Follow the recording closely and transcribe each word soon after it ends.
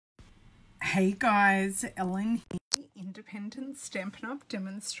Hey guys, Ellen here, independent Stampin' Up!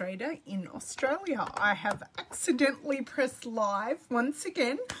 Demonstrator in Australia. I have accidentally pressed live once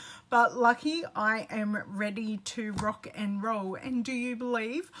again, but lucky I am ready to rock and roll. And do you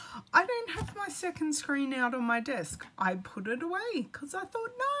believe I don't have my second screen out on my desk? I put it away because I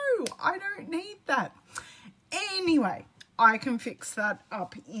thought, no, I don't need that. Anyway, I can fix that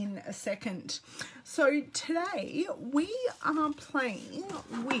up in a second. So today we are playing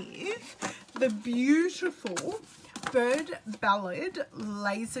with the beautiful Bird Ballad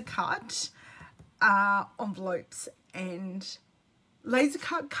laser cut envelopes and laser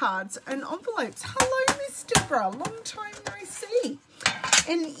cut cards and envelopes. Hello, Miss Deborah, long time no see.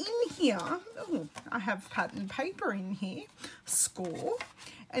 And in here, oh, I have pattern paper in here, score.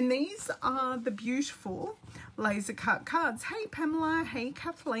 And these are the beautiful laser cut cards. Hey Pamela, hey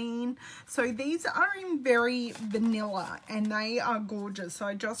Kathleen. So these are in very vanilla and they are gorgeous.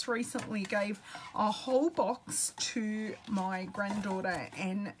 I just recently gave a whole box to my granddaughter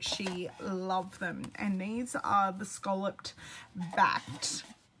and she loved them. And these are the scalloped backed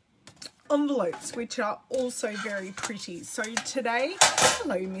envelopes, which are also very pretty. So today,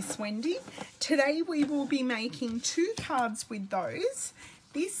 hello Miss Wendy, today we will be making 2 cards with those.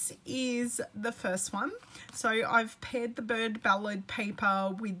 This is the first one. So I've paired the Bird Ballad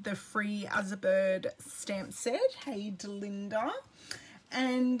paper with the Free as a Bird stamp set. Hey Delinda.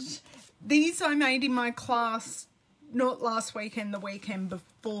 And these I made in my class, not last weekend, the weekend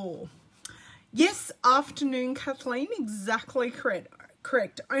before. Yes, afternoon, Kathleen, exactly correct,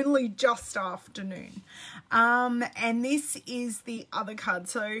 only just afternoon. And this is the other card.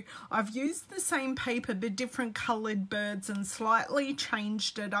 So I've used the same paper but different coloured birds and slightly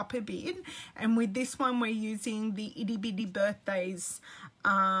changed it up a bit. And with this one we're using the Itty Bitty Birthdays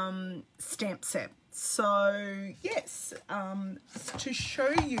stamp set. So yes, to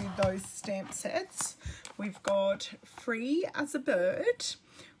show you those stamp sets, we've got Free as a Bird,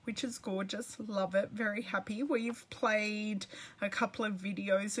 which is gorgeous, love it, very happy. We've played a couple of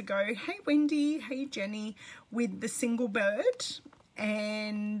videos ago, hey Wendy, hey Jenny, with the single bird,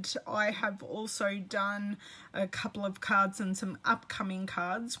 and I have also done a couple of cards and some upcoming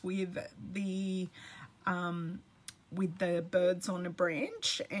cards with the birds on a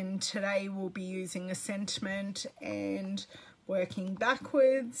branch, and today we'll be using a sentiment and working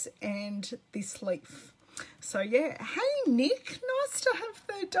backwards and this leaf. So yeah, hey Nick, nice to have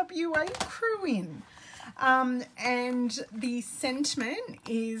the WA crew in. And the sentiment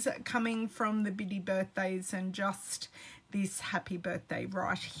is coming from the Bitty Birthdays and just this happy birthday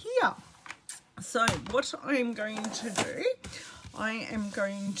right here. So what I'm going to do,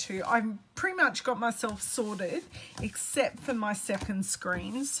 I've pretty much got myself sorted except for my second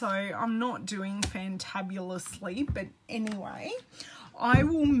screen, so I'm not doing fantabulously, but anyway, I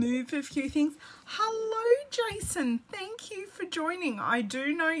will move a few things. Hello, Jason. Thank you for joining. I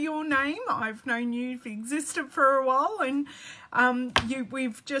do know your name. I've known you've existed for a while, and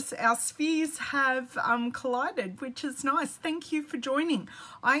our spheres have collided, which is nice. Thank you for joining.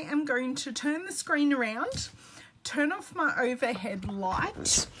 I am going to turn the screen around, turn off my overhead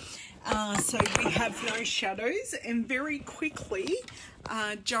light, so we have no shadows, and very quickly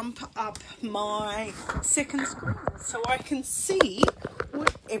jump up my second screen so I can see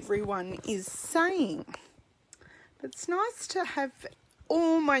what everyone is saying. But it's nice to have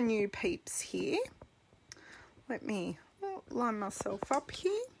all my new peeps here. Let me line myself up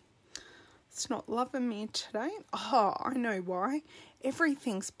here. It's not loving me today. Oh, I know why.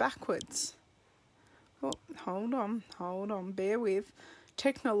 Everything's backwards. Oh, hold on, bear with.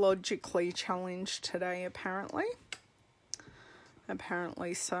 Technologically challenged today, apparently.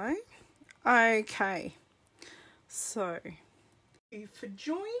 Apparently so. Okay. So, thank you for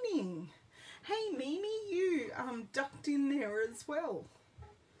joining. Hey, Mimi, you ducked in there as well.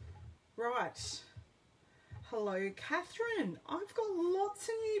 Right. Hello, Catherine. I've got lots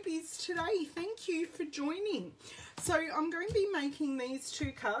of newbies today. Thank you for joining. So I'm going to be making these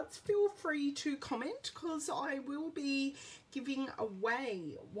 2 cards. Feel free to comment because I will be giving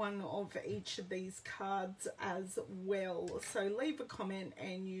away one of each of these cards as well. So leave a comment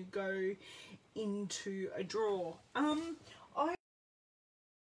and you go into a draw.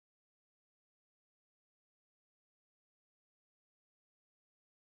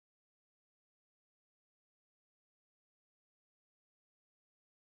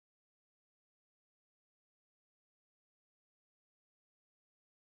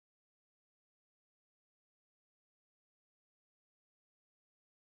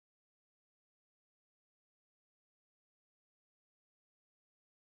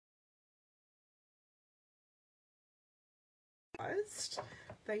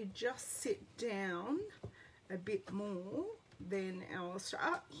 they just sit down a bit more than our,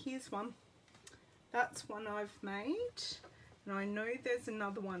 here's one. That's one I've made, and I know there's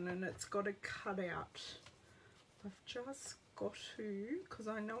another one and it's got a cutout. I've just got to, because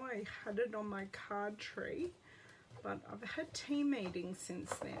I know I had it on my card tree, but I've had team meetings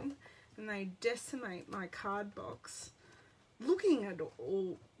since then and they decimate my card box looking at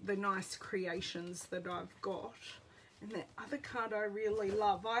all the nice creations that I've got. And the other card I really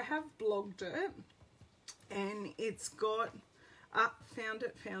love, I have blogged it, and it's got, found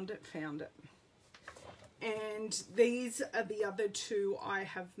it. And these are the other two I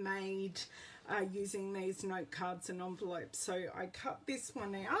have made using these note cards and envelopes. So I cut this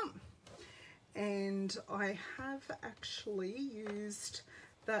one out, and I have actually used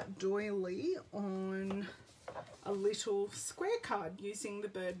that doily on a little square card using the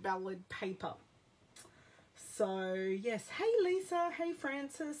bird ballad paper. So yes, hey Lisa, hey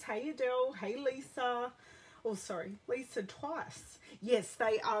Francis, hey Adele, hey Lisa. Oh, sorry, Lisa twice. Yes,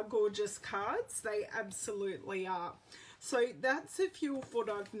 they are gorgeous cards. They absolutely are. So that's a few of what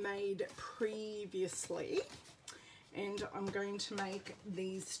I've made previously. And I'm going to make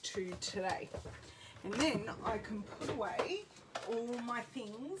these two today. And then I can put away all my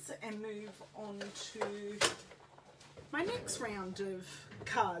things and move on to my next round of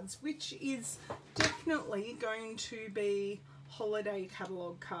cards, which is definitely going to be holiday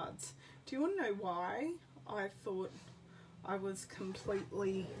catalogue cards. Do you want to know why I thought I was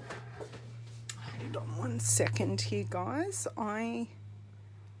completely... Hold on one second here, guys. I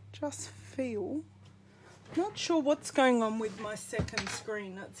just feel... Not sure what's going on with my second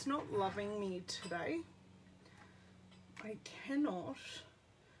screen. It's not loving me today. I cannot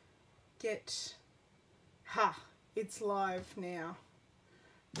get... It's live now.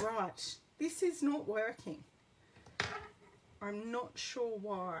 Right, this is not working. I'm not sure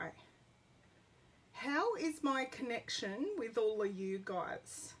why. How is my connection with all of you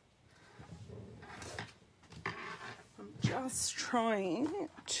guys? I'm just trying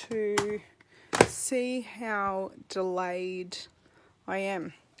to see how delayed I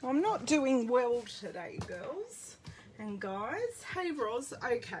am. I'm not doing well today, girls and guys. Hey, Roz.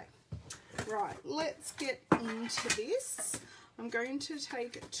 Okay. Right, let's get into this. I'm going to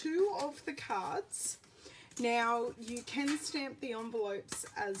take two of the cards. Now, you can stamp the envelopes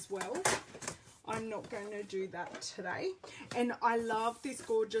as well. I'm not going to do that today. And I love this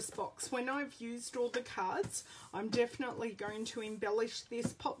gorgeous box. When I've used all the cards, I'm definitely going to embellish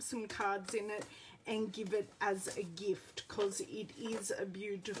this, pop some cards in it, and give it as a gift, because it is a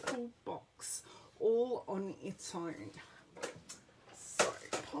beautiful box all on its own.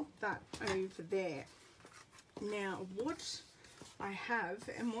 Pop that over there. Now, what I have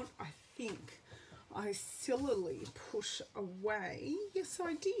and what I think I sillily push away, yes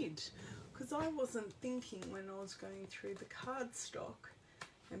I did, because I wasn't thinking when I was going through the cardstock,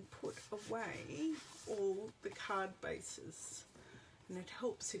 and put away all the card bases, and it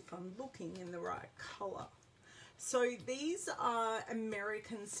helps if I'm looking in the right colour. So these are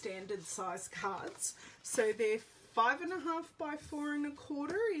American standard size cards, so they're 5.5 by 4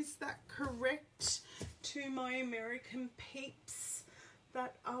 1/4. Is that correct to my American peeps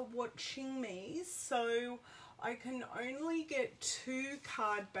that are watching me? So I can only get 2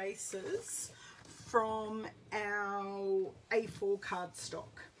 card bases from our A4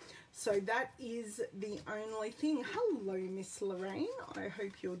 cardstock. So that is the only thing. Hello, Miss Lorraine. I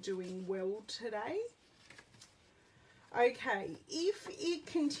hope you're doing well today. Okay, if it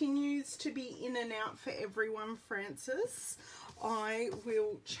continues to be in and out for everyone, Francis, I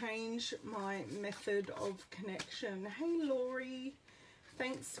will change my method of connection. Hey, Laurie,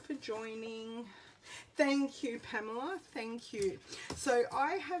 thanks for joining. Thank you, Pamela, thank you. So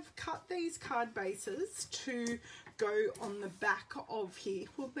I have cut these card bases to go on the back of here.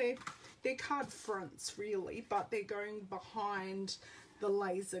 Well, they're card fronts, really, but they're going behind the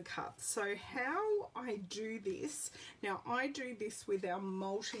laser cut. So how I do this, now I do this with our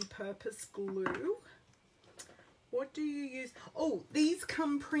multi-purpose glue. What do you use? Oh, these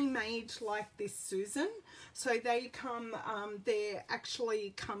come pre-made like this, Susan. So they come, they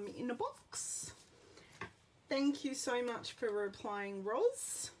actually come in a box. Thank you so much for replying,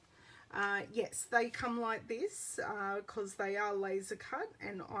 Roz. Yes, they come like this because they are laser cut,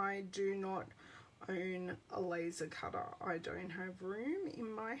 and I do not own a laser cutter. I don't have room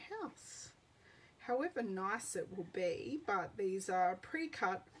in my house. However nice it will be, but these are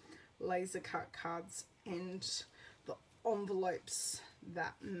pre-cut laser cut cards and the envelopes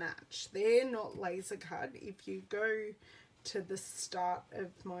that match. They're not laser cut. If you go to the start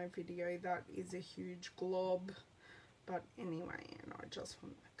of my video, that is a huge glob But anyway, and I just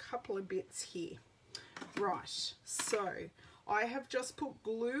want a couple of bits here. Right, so I have just put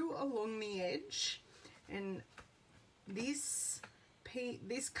glue along the edge, and this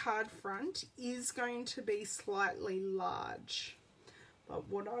card front is going to be slightly large. But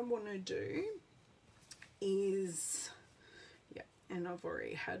what I want to do is, yeah, and I've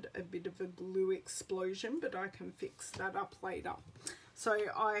already had a bit of a glue explosion, but I can fix that up later. So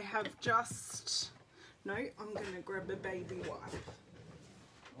I have just, no, I'm going to grab a baby wipe.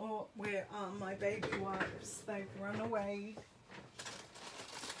 Oh, where are my baby wipes? They've run away.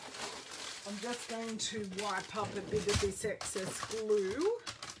 I'm just going to wipe up a bit of this excess glue.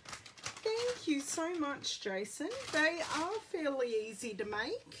 Thank you so much, Jason. They are fairly easy to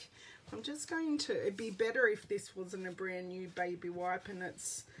make. I'm just going to, it'd be better if this wasn't a brand new baby wipe and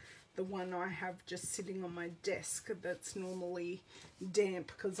it's the one I have just sitting on my desk that's normally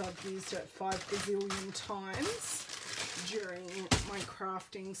damp because I've used it 5 gazillion times during my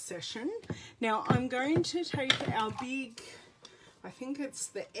crafting session. Now I'm going to take our big, I think it's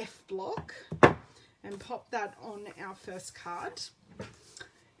the F block, and pop that on our first card,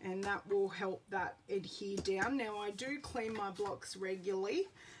 and that will help that adhere down. Now I do clean my blocks regularly,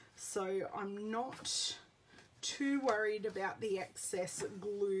 so I'm not too worried about the excess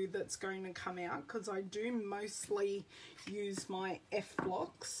glue that's going to come out, because I do mostly use my F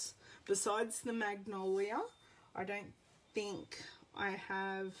blocks. Besides the Magnolia, I don't think I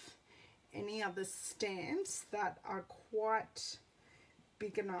have any other stamps that are quite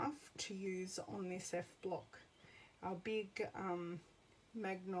big enough to use on this F block. Our big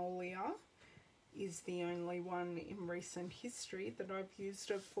Magnolia is the only one in recent history that I've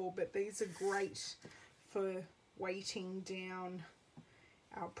used it for, but these are great for weighting down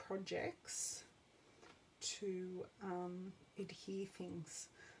our projects to adhere things.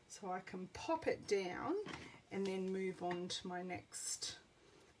 So I can pop it down and then move on to my next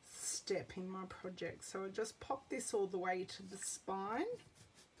step in my project. So I just pop this all the way to the spine,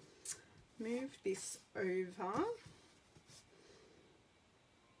 move this over,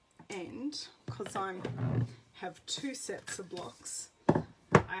 and because I have 2 sets of blocks,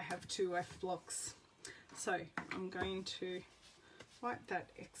 I have 2 F blocks. So I'm going to wipe that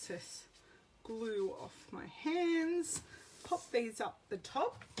excess glue off my hands, pop these up the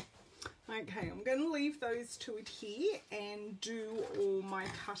top. Okay, I'm going to leave those to adhere and do all my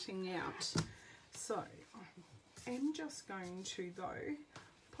cutting out. So I am just going to, though,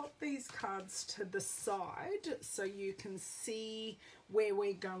 pop these cards to the side so you can see where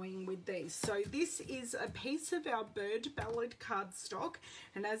we're going with these. So this is a piece of our bird ballad cardstock,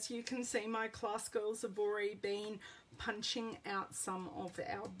 and as you can see, my class girls have already been punching out some of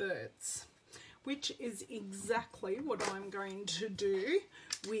our birds, which is exactly what I'm going to do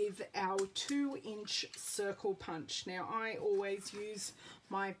with our 2-inch circle punch. Now I always use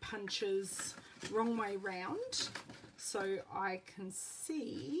my punches wrong way round so I can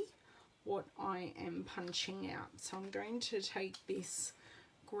see what I am punching out. So I'm going to take this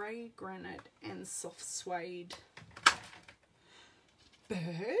grey granite and soft suede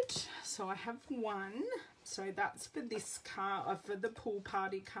bird. So I have one. So that's for this card, for the pool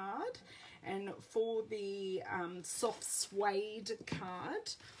party card. And for the soft suede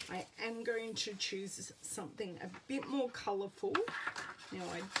card, I am going to choose something a bit more colourful. Now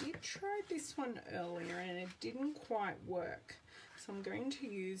I did try this one earlier and it didn't quite work. So I'm going to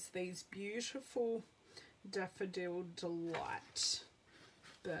use these beautiful Daffodil Delight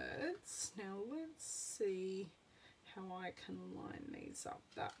birds. Now let's see how I can line these up.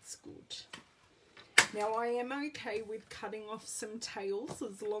 That's good. Now I am okay with cutting off some tails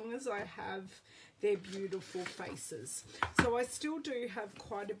as long as I have their beautiful faces. So I still do have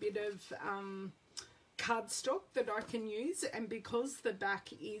quite a bit of cardstock that I can use, and because the back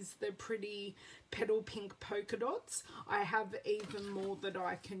is the pretty petal pink polka dots, I have even more that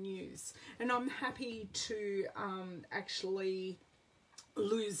I can use. And I'm happy to actually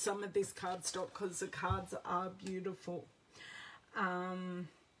lose some of this cardstock because the cards are beautiful.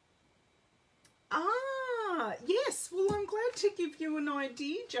 Yes, well, I'm glad to give you an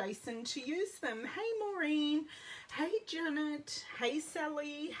idea, Jason, to use them. Hey, Maureen. Hey, Janet. Hey,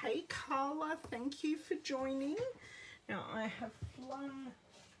 Sally. Hey, Carla. Thank you for joining. Now, I have flung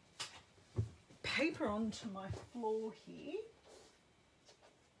paper onto my floor here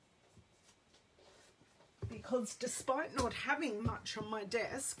because despite not having much on my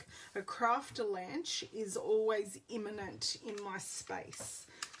desk, a crafter lunch is always imminent in my space.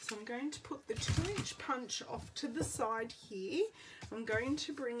 So I'm going to put the 2-inch punch off to the side here. I'm going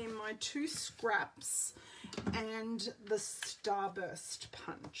to bring in my 2 scraps and the starburst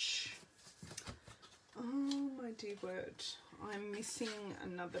punch. Oh my dear word, I'm missing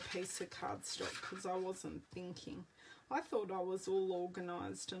another piece of cardstock because I wasn't thinking. I thought I was all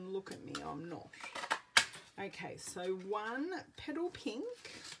organised, and look at me, I'm not. Okay, so one petal pink,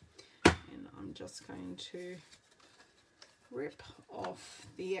 and I'm just going to rip off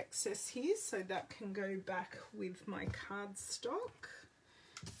the excess here so that can go back with my cardstock.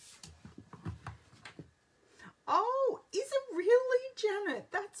 Oh, is it really, Janet?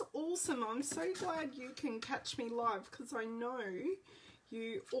 That's awesome. I'm so glad you can catch me live because I know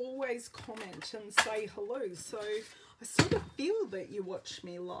you always comment and say hello. So I sort of feel that you watch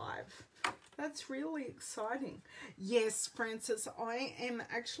me live. That's really exciting. Yes, Francis, I am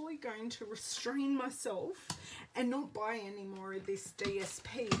actually going to restrain myself and not buy any more of this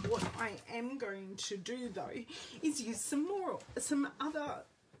DSP. What I am going to do though is use some other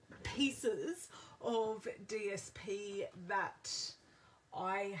pieces of DSP that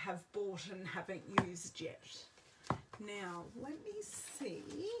I have bought and haven't used yet. Now, let me see.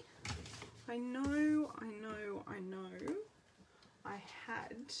 I know I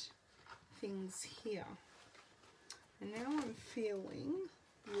had things here, and now I'm feeling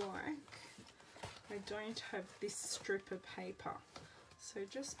like I don't have this strip of paper. So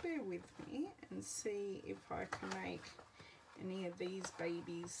just bear with me and see if I can make any of these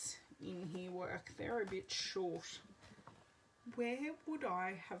babies in here work. They're a bit short. Where would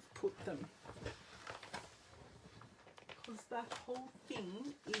I have put them? Because that whole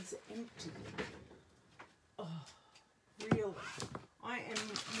thing is empty. Oh, really? I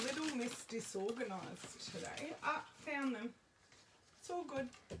am little miss disorganised today. Ah, found them. It's all good.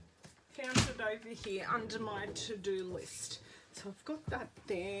 Found it over here under my to-do list. So I've got that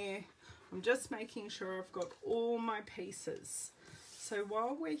there. I'm just making sure I've got all my pieces. So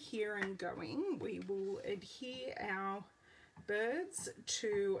while we're here and going, we will adhere our birds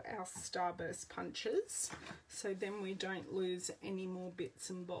to our starburst punches, so then we don't lose any more bits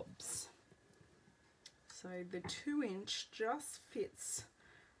and bobs. So the 2-inch just fits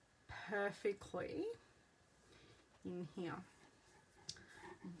perfectly in here.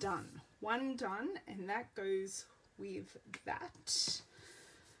 Done. One done, and that goes with that.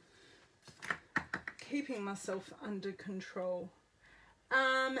 Keeping myself under control.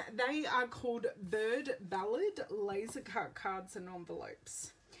 They are called Bird Ballad laser cut cards and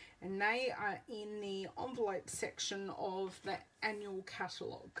envelopes, and they are in the envelope section of the annual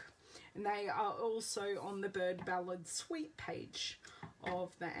catalogue, and they are also on the Bird Ballad suite page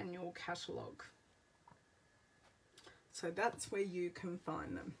of the annual catalogue. So that's where you can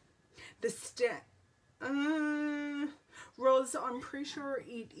find them. Roz, I'm pretty sure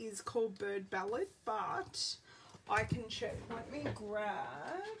it is called Bird Ballad, but I can check. Let me grab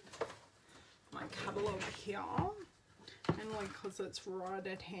my catalogue here, only because it's right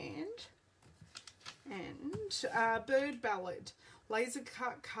at hand. And Bird Ballad, laser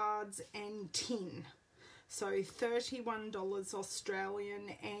cut cards and tin. So $31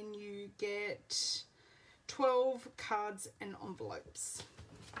 Australian, and you get 12 cards and envelopes.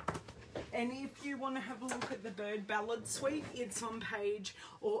 And if you want to have a look at the Bird Ballad suite, it's on page,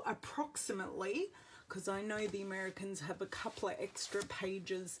 or approximately, because I know the Americans have a couple of extra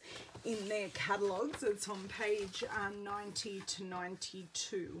pages in their catalogues. It's on page 90 to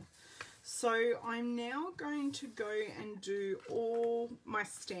 92. So I'm now going to go and do all my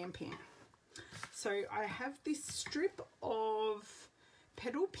stamping. So I have this strip of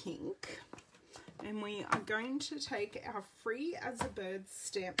petal pink, and we are going to take our Free as a Bird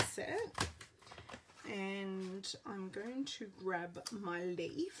stamp set, and I'm going to grab my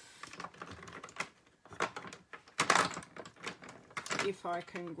leaf. If I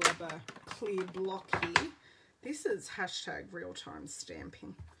can grab a clear block here. This is hashtag real-time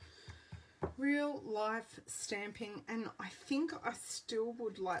stamping. Real life stamping, and I think I still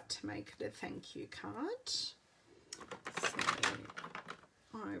would like to make it a thank you card. So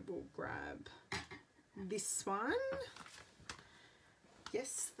I will grab this one.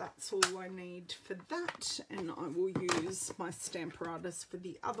 Yes, that's all I need for that, and I will use my Stamper Artist for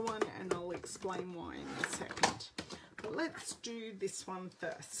the other one, and I'll explain why in a second. But let's do this one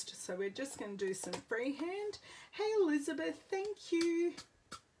first. So we're just going to do some freehand. Hey Elizabeth, thank you.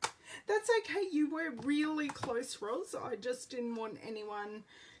 That's okay, you were really close, Roz. I just didn't want anyone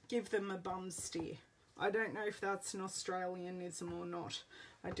give them a bum steer. I don't know if that's an Australianism or not.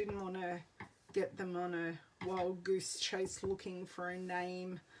 I didn't want to get them on a wild goose chase looking for a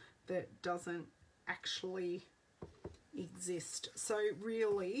name that doesn't actually exist. So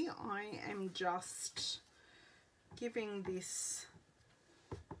really, I am just giving this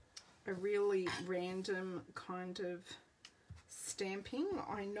a really random kind of stamping,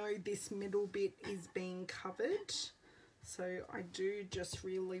 I know this middle bit is being covered, so I do just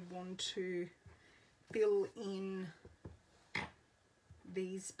really want to fill in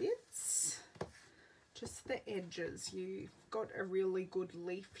these bits, just the edges. You've got a really good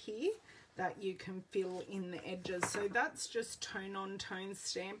leaf here that you can fill in the edges. So that's just tone on tone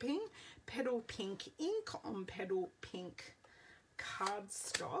stamping, petal pink ink on petal pink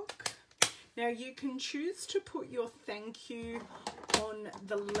cardstock. Now you can choose to put your thank you on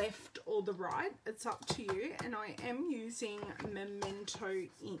the left or the right, it's up to you, and I am using Memento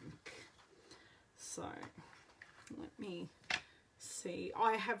ink. So let me see,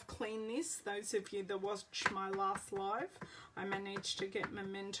 I have cleaned this. Those of you that watched my last live, I managed to get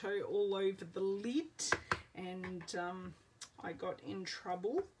Memento all over the lid, and I got in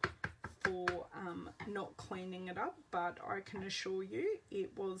trouble for not cleaning it up, but I can assure you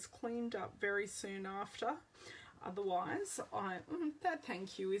it was cleaned up very soon after. Otherwise, that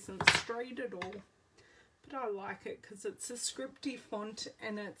thank you isn't straight at all, but I like it because it's a scripty font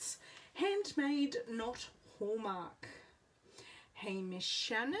and it's handmade, not Hallmark. Hey, Miss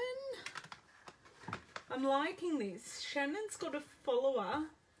Shannon, I'm liking this. Shannon's got a follower.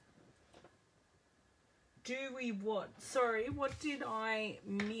 Do we what? Sorry, what did I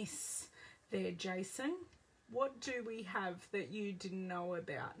miss there, Jason? What do we have that you didn't know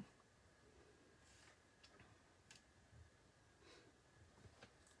about?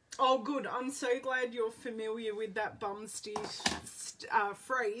 Oh, good. I'm so glad you're familiar with that bumsteer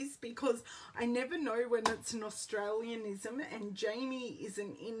phrase, because I never know when it's an Australianism, and Jamie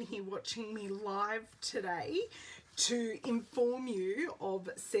isn't in here watching me live today to inform you of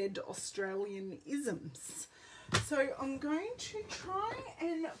said Australian isms. So I'm going to try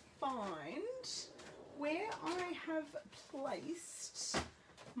and find where I have placed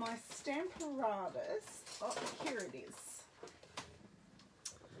my Stamparatus. Oh, here it is.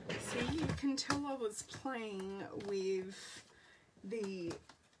 See, you can tell I was playing with the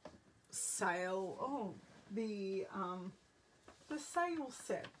sail, the sail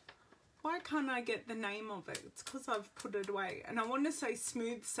set. Why can't I get the name of it? It's because I've put it away. And I want to say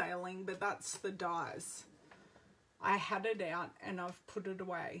smooth sailing, but that's the dies. I had it out and I've put it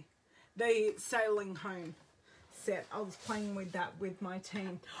away. The sailing home set. I was playing with that with my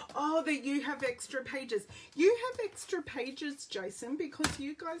team. Oh, that you have extra pages. You have extra pages, Jason, because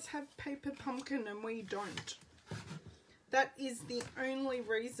you guys have paper pumpkin and we don't. That is the only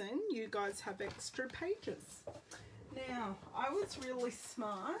reason you guys have extra pages. Now, I was really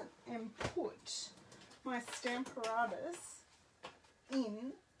smart and put my Stamparatus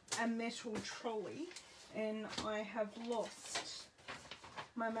in a metal trolley, and I have lost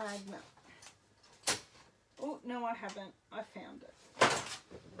my magnet. Oh, no, I haven't. I found it.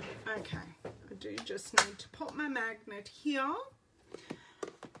 Okay, I do just need to pop my magnet here.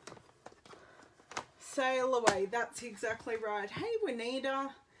 Sail away, that's exactly right. Hey, Juanita.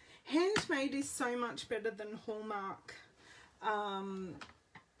 Handmade is so much better than Hallmark,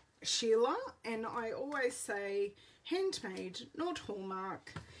 Sheila, and I always say handmade, not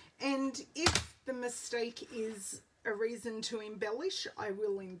Hallmark. And if the mistake is a reason to embellish, I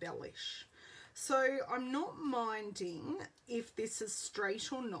will embellish. So I'm not minding if this is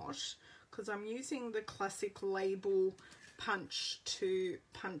straight or not, because I'm using the classic label punch to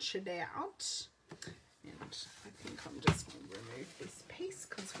punch it out. And I think I'm just going to remove this piece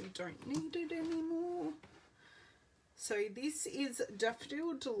because we don't need it anymore. So this is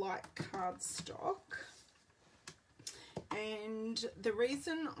Daffodil Delight cardstock. And the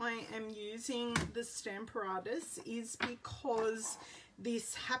reason I am using the Stamparatus is because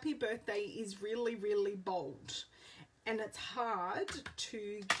this happy birthday is really, really bold. And it's hard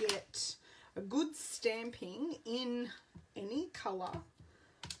to get a good stamping in any colour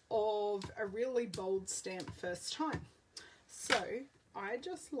of a really bold stamp first time. So I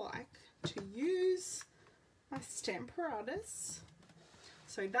just like to use my Stamparatus.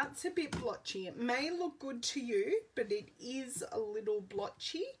 So that's a bit blotchy. It may look good to you, but it is a little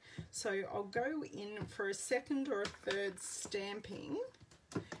blotchy. So I'll go in for a second or a third stamping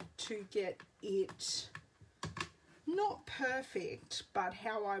to get it not perfect, but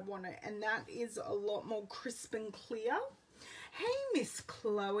how I want it. And that is a lot more crisp and clear. Hey, Miss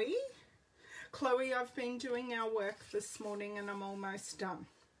Chloe. Chloe, I've been doing our work this morning and I'm almost done.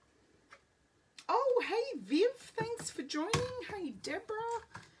 Oh, hey, Viv, thanks for joining. Hey, Deborah.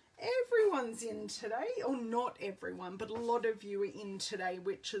 Everyone's in today. Or not everyone, but a lot of you are in today,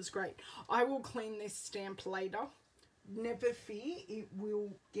 which is great. I will clean this stamp later. Never fear, it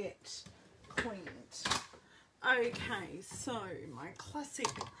will get cleaned. Okay, so my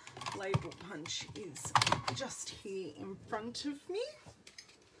classic label punch is just here in front of me.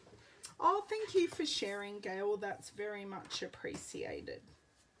 Oh, thank you for sharing, Gail. That's very much appreciated.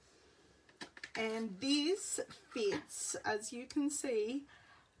 And this fits, as you can see,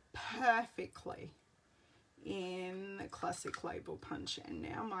 perfectly in the classic label punch. And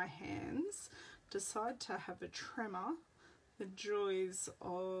now my hands decide to have a tremor. The joys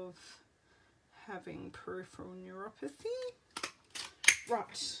of having peripheral neuropathy.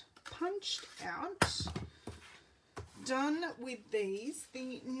 Right, punched out. Done with these.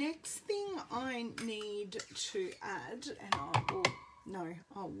 The next thing I need to add, and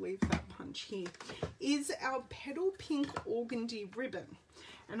I'll leave that punch here, is our petal pink organdy ribbon.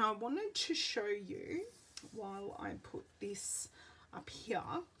 And I wanted to show you, while I put this up here,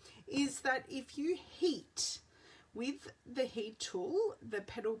 is that if you heat with the heat tool, the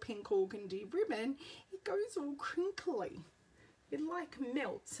petal pink organdy ribbon, it goes all crinkly. It like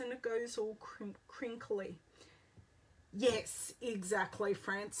melts and it goes all crinkly. Yes, exactly,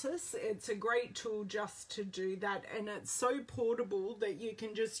 Francis. It's a great tool just to do that, and it's so portable that you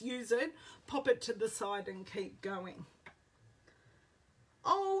can just use it, pop it to the side and keep going.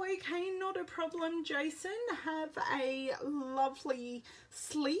 Oh, okay, not a problem, Jason. Have a lovely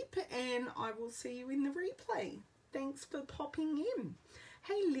sleep, and I will see you in the replay. Thanks for popping in.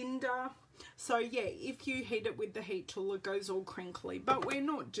 Hey, Linda. So, yeah, if you heat it with the heat tool, it goes all crinkly, but we're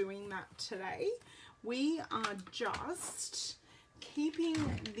not doing that today. We are just keeping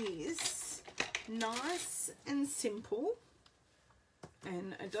this nice and simple,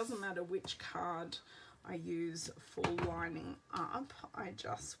 and it doesn't matter which card I use for lining up. I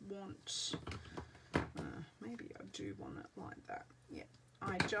just want, maybe I do want it like that. Yeah,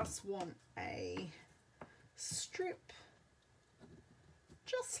 I just want a strip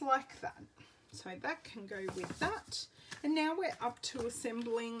just like that. So that can go with that. And now we're up to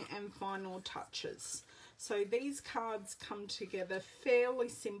assembling and final touches. So these cards come together fairly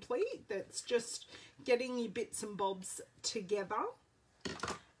simply. That's just getting your bits and bobs together,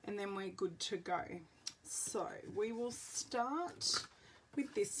 and then we're good to go. So we will start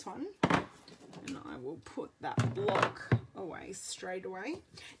with this one, and I will put that block away straight away.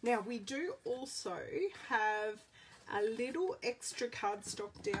 Now we do also have a little extra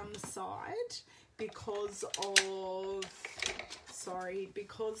cardstock down the side because of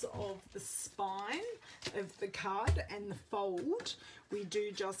the spine of the card and the fold. We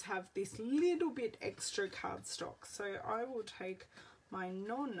do just have this little bit extra cardstock. So I will take my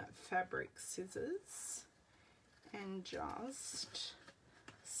non-fabric scissors and just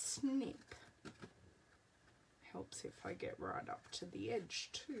snip. Helps if I get right up to the edge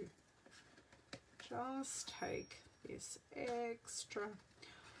too. Just take this extra.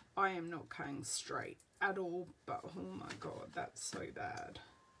 I am not going straight at all, but oh my god, that's so bad.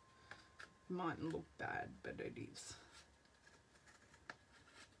 Mightn't look bad, but it is.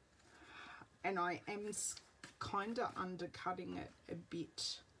 And I am kind of undercutting it a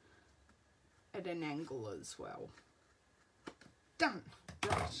bit at an angle as well. Done.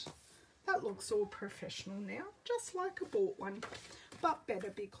 Right. That looks all professional now, just like I bought one, but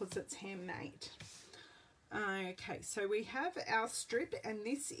better because it's handmade. Okay, so we have our strip, and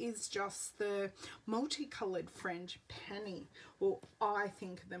this is just the multicolored frangipani. Well, I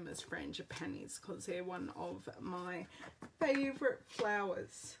think of them as frangipanis because they're one of my favorite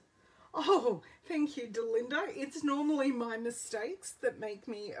flowers. Oh, thank you, Delinda. It's normally my mistakes that make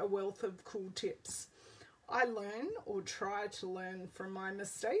me a wealth of cool tips. I learn or try to learn from my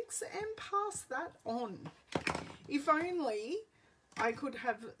mistakes and pass that on. If only I could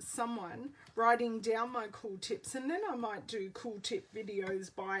have someone writing down my cool tips, and then I might do cool tip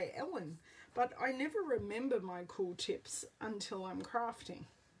videos by Ellen. But I never remember my cool tips until I'm crafting.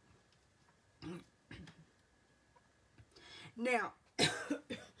 Now,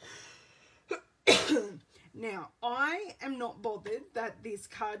 now I am not bothered that this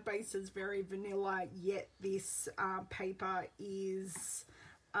card base is very vanilla, yet this paper is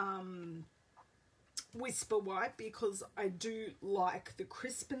Whisper White, because I do like the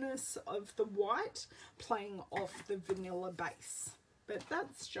crispness of the white playing off the vanilla base. But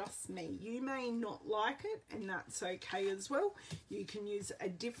that's just me. You may not like it, and that's okay as well. You can use a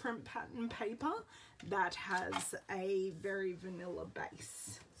different pattern paper that has a very vanilla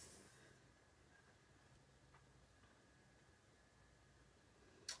base.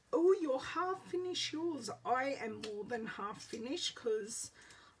 Oh, you're half finished yours. I am more than half finished because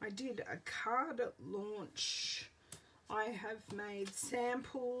I did a card launch. I have made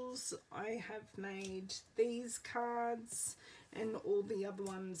samples. I have made these cards. and all the other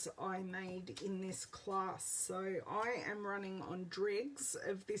ones I made in this class. So I am running on dregs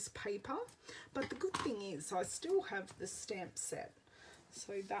of this paper, but the good thing is I still have the stamp set,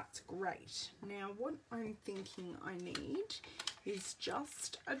 so that's great. Now what I'm thinking I need is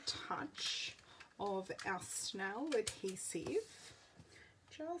just a touch of our snail adhesive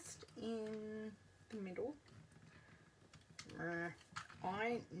just in the middle.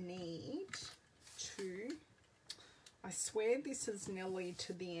 I need to, I swear this is nearly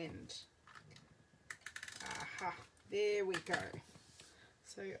to the end. Aha, there we go.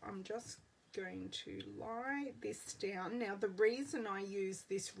 So I'm just going to lie this down. Now the reason I use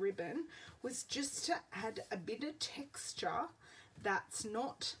this ribbon was just to add a bit of texture that's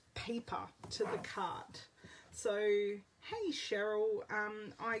not paper to the card. So hey Cheryl,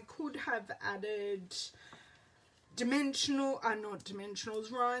 I could have added not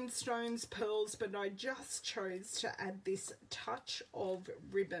dimensionals, rhinestones, pearls, but I just chose to add this touch of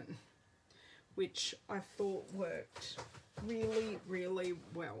ribbon, which I thought worked really, really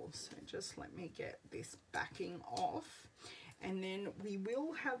well. So just let me get this backing off, and then we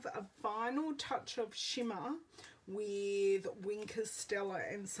will have a final touch of shimmer with Winker Stella,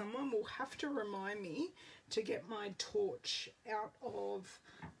 and someone will have to remind me to get my torch out of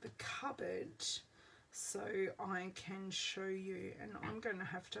the cupboard so I can show you. And I'm going to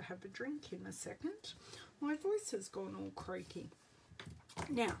have a drink in a second. My voice has gone all croaky.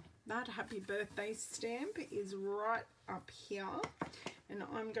 Now that happy birthday stamp is right up here, and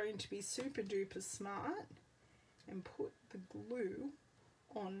I'm going to be super duper smart and put the glue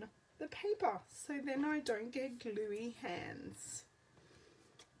on the paper so then I don't get gluey hands,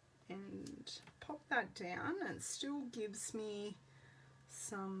 and pop that down. It still gives me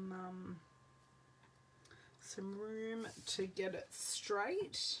some room to get it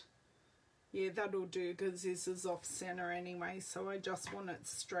straight. Yeah, that'll do because this is off center anyway, so I just want it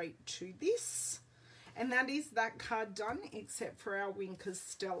straight to this. And that is that card done, except for our Winker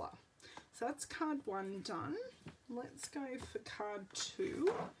Stella. So that's card 1 done. Let's go for card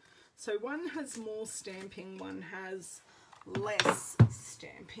 2. So one has more stamping, one has less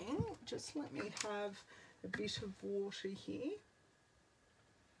stamping. Just let me have a bit of water here.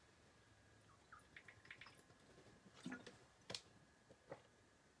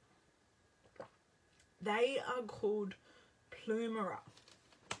 They are called plumeria.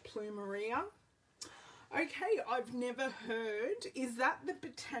 Okay, I've never heard. Is that the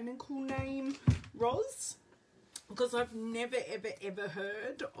botanical name, Roz? Because I've never, ever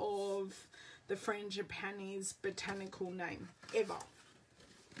heard of the Frangipani's botanical name, ever.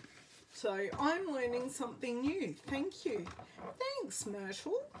 So I'm learning something new. Thank you. Thanks,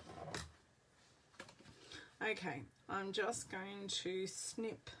 Myrtle. Okay, I'm just going to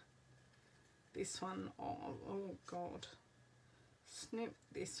snip this one off. Oh God. Snip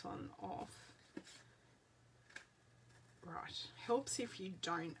this one off. Right, helps if you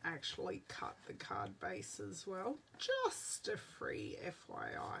don't actually cut the card base as well. Just a free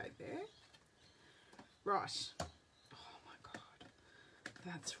FYI there. Right. Oh my God,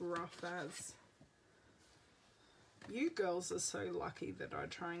 that's rough as. You girls are so lucky that I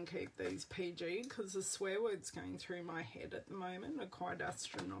try and keep these PG, because the swear words going through my head at the moment are quite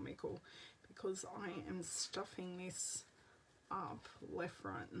astronomical, because I am stuffing this up left,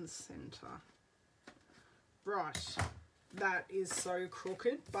 right and centre. Right. That is so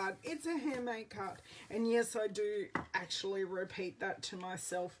crooked, but it's a handmade card. And yes, I do actually repeat that to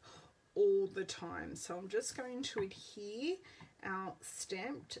myself all the time. So I'm just going to adhere our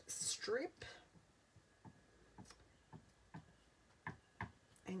stamped strip.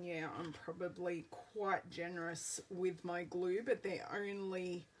 And yeah, I'm probably quite generous with my glue, but they're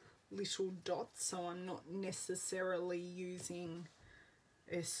only little dots, so I'm not necessarily using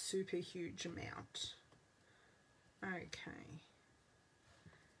a super huge amount. Okay,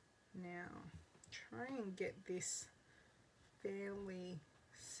 now try and get this fairly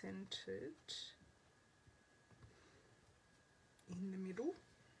centered in the middle.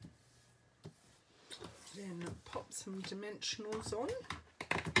 Then pop some dimensionals on,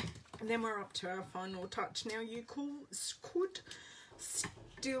 and then we're up to our final touch. Now you could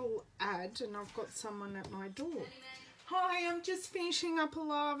still add, and I've got someone at my door. Hi, I'm just finishing up a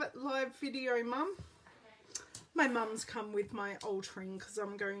live video, Mum. My mum's come with my altering because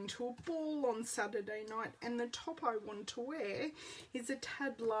I'm going to a ball on Saturday night, and the top I want to wear is a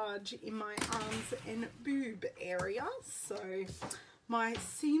tad large in my arms and boob area. So my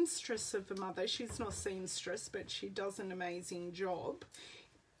seamstress of a mother, she's not seamstress, but she does an amazing job,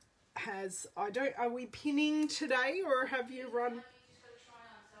 are we pinning today, or have you run?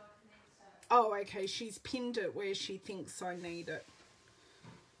 Oh, okay, she's pinned it where she thinks I need it.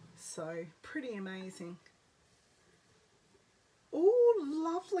 So, pretty amazing. Oh,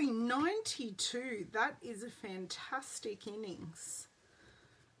 lovely, 92. That is a fantastic innings.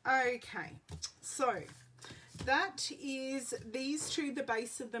 Okay, so that is these two, the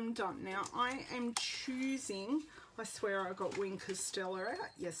base of them done. Now, I am choosing, I swear I got Wink of Stella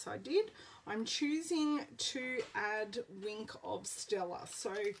out. Yes, I did. I'm choosing to add Wink of Stella.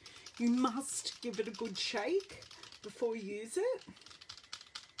 So, you must give it a good shake before you use it.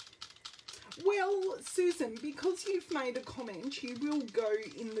 Well, Susan, because you've made a comment, you will go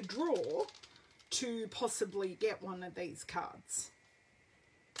in the draw to possibly get one of these cards.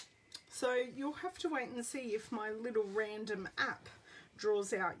 So you'll have to wait and see if my little random app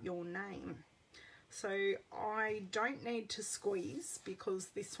draws out your name. So I don't need to squeeze because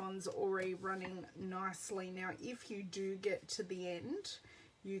this one's already running nicely. Now, if you do get to the end,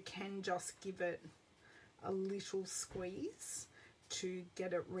 you can just give it a little squeeze to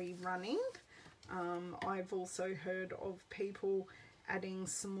get it rerunning. I've also heard of people adding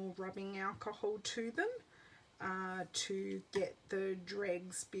some more rubbing alcohol to them to get the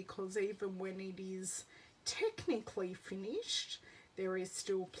dregs, because even when it is technically finished, there is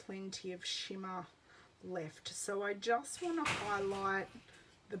still plenty of shimmer left. So I just want to highlight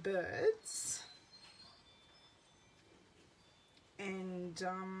the birds and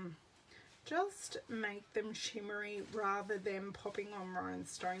just make them shimmery rather than popping on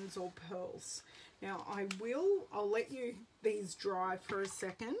rhinestones or pearls. Now I'll let these dry for a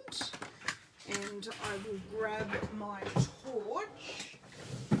second, and I will grab my torch.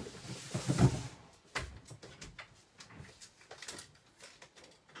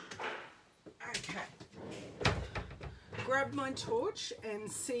 Okay. Grab my torch and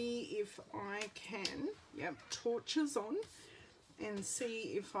see if I can, yep, torch is on, and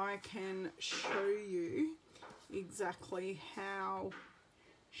see if I can show you exactly how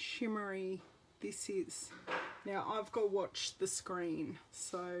shimmery this is. Now I've got to watch the screen,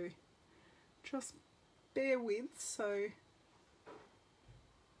 so just bear with. So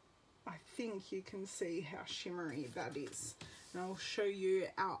I think you can see how shimmery that is. And I'll show you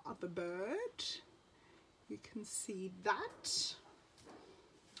our other bird. You can see that.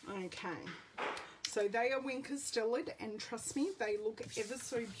 Okay. So they are Wink of Stella, and trust me, they look ever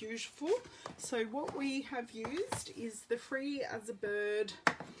so beautiful. So what we have used is the Free as a Bird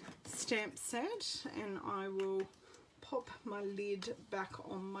stamp set, and I will pop my lid back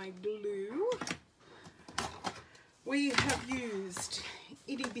on my glue. We have used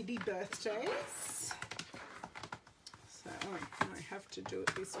Itty Bitty Birthdays. So I have to do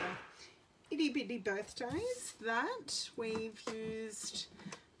it this way. Itty Bitty Birthdays. That we've used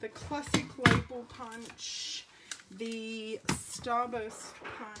the classic label punch, the Starburst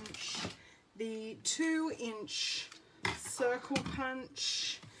punch, the 2-inch circle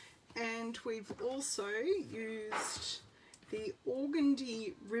punch, and we've also used the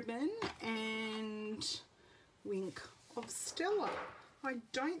organdy ribbon and Wink of Stella. I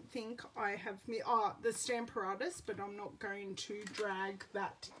don't think I have the Stamparatus, but I'm not going to drag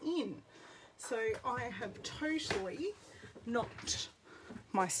that in. So I have totally knocked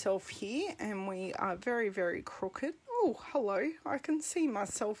myself here, and we are very, very crooked. Oh, hello. I can see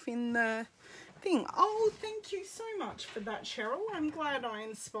myself in the thing. Oh, thank you so much for that, Cheryl. I'm glad I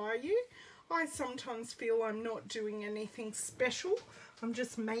inspire you. I sometimes feel I'm not doing anything special. I'm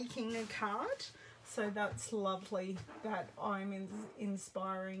just making a card. So that's lovely that I'm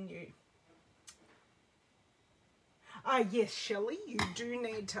inspiring you. Yes, Shelley, you do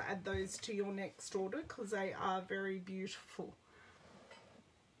need to add those to your next order because they are very beautiful.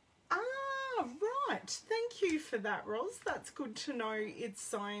 Right. Thank you for that, Roz. That's good to know its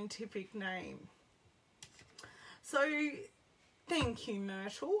scientific name. So, thank you,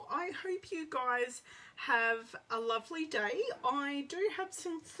 Myrtle. I hope you guys have a lovely day. I do have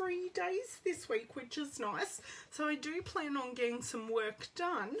some free days this week, which is nice. So I do plan on getting some work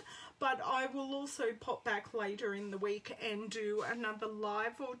done, but I will also pop back later in the week and do another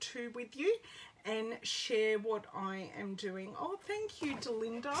live or two with you and share what I am doing. Oh, thank you,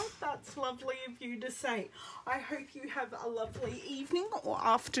 Delinda. That's lovely of you to say. I hope you have a lovely evening or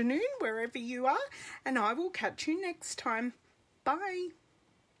afternoon, wherever you are, and I will catch you next time. Bye.